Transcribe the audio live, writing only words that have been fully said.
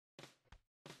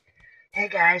Hey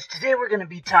guys, today we're gonna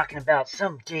be talking about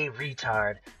some gay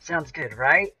retard. Sounds good,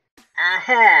 right?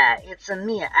 Aha, it's a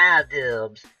me,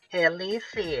 Idubbbz. Hey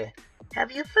Leafy,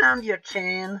 have you found your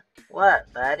chin?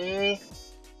 What, buddy?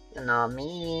 You know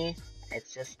me.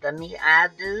 It's just a me,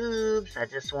 Idubbbz. I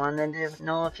just wanted to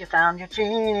know if you found your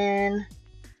chin.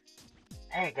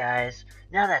 Hey guys,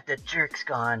 now that the jerk's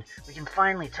gone, we can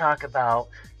finally talk about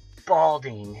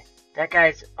balding. That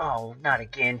guy's, oh, not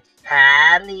again.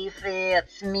 Hi, Leafy,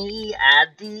 it's me,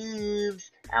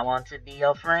 Idubbbz. I want to be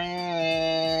your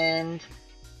friend.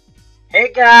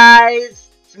 Hey guys,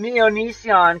 it's me,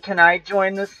 Onision. Can I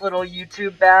join this little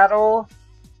YouTube battle?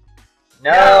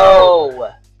 No!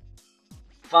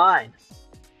 Fine.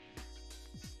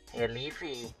 Hey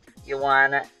Leafy, you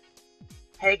wanna...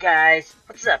 Hey guys,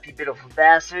 what's up you beautiful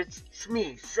bastards? It's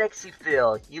me, Sexy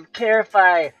Phil. You care if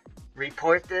I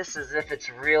report this as if it's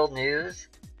real news?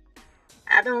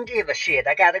 I don't give a shit.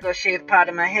 I gotta go shave part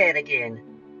of my head again.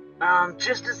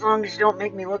 Just as long as you don't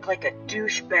make me look like a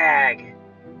douchebag.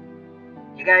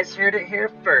 You guys heard it here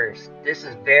first. This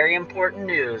is very important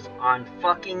news on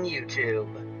fucking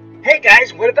YouTube. Hey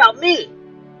guys, what about me?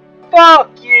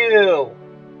 Fuck you!